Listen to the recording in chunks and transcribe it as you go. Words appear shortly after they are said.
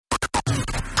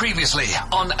Previously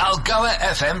on Algoa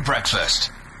FM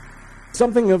Breakfast.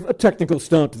 Something of a technical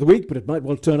start to the week, but it might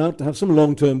well turn out to have some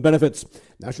long-term benefits.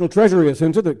 National Treasury has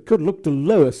hinted that it could look to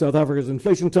lower South Africa's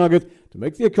inflation target to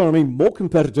make the economy more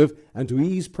competitive and to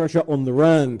ease pressure on the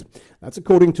rand. That's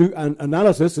according to an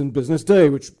analysis in Business Day,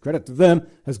 which, credit to them,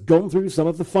 has gone through some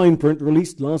of the fine print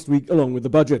released last week along with the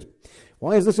budget.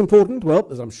 Why is this important? Well,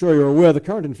 as I'm sure you're aware, the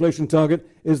current inflation target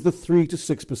is the 3 to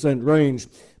 6% range.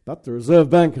 But the Reserve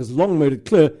Bank has long made it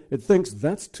clear it thinks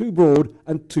that's too broad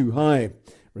and too high.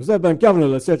 Reserve Bank Governor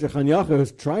Lesetja Kganyago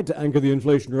has tried to anchor the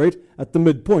inflation rate at the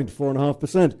midpoint,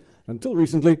 4.5%, until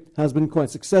recently has been quite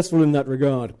successful in that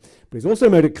regard. But he's also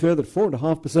made it clear that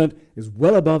 4.5% is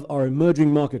well above our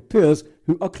emerging market peers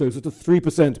who are closer to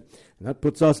 3%. And that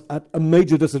puts us at a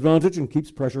major disadvantage and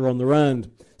keeps pressure on the rand.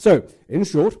 So, in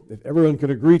short, if everyone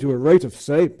can agree to a rate of,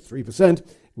 say, 3%, it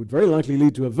would very likely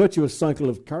lead to a virtuous cycle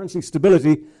of currency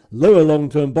stability, lower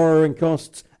long-term borrowing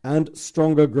costs, and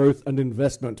stronger growth and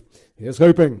investment. Here's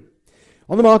hoping.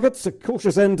 On the markets, a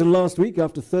cautious end to last week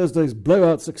after Thursday's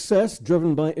blowout success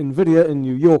driven by Nvidia in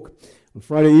New York. On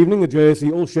Friday evening, the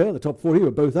JSE All-Share, the top 40,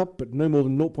 were both up, but no more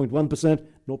than 0.1%,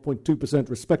 0.2%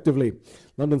 respectively.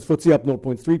 London's FTSE up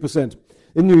 0.3%.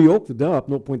 In New York, the Dow up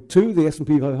 0.2%, the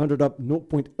S&P 500 up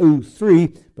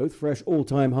 0.03%, both fresh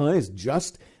all-time highs,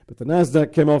 but the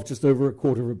Nasdaq came off just over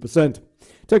 0.25%.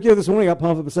 Tokyo this morning up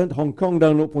 0.5%, Hong Kong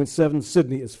down 0.7%,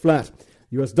 Sydney is flat.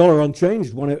 US dollar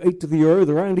unchanged, 108 to the euro,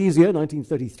 the rand easier,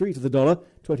 1933 to the dollar,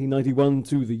 2091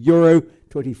 to the euro,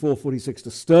 2446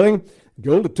 to sterling.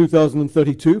 Gold at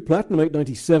 2032, platinum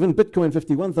 897, Bitcoin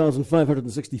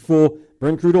 51,564,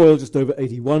 Brent crude oil just over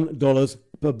 $81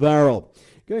 per barrel.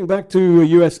 Going back to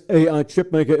US AI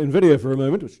chipmaker Nvidia for a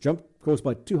moment, which jumped, of course,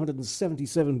 by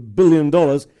 $277 billion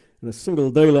in a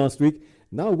single day last week,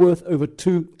 now worth over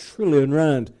 2 trillion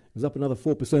rand. It was up another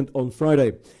 4% on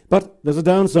Friday. But there's a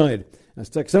downside. As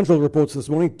Tech Central reports this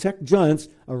morning, tech giants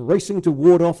are racing to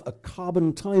ward off a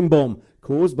carbon time bomb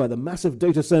caused by the massive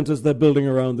data centers they're building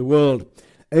around the world.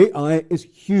 AI is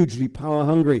hugely power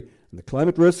hungry, and the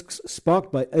climate risks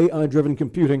sparked by AI-driven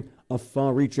computing are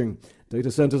far-reaching.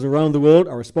 Data centers around the world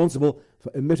are responsible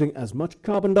for emitting as much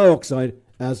carbon dioxide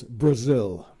as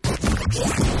Brazil.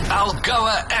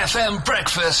 Algoa FM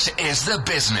Breakfast is the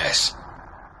business.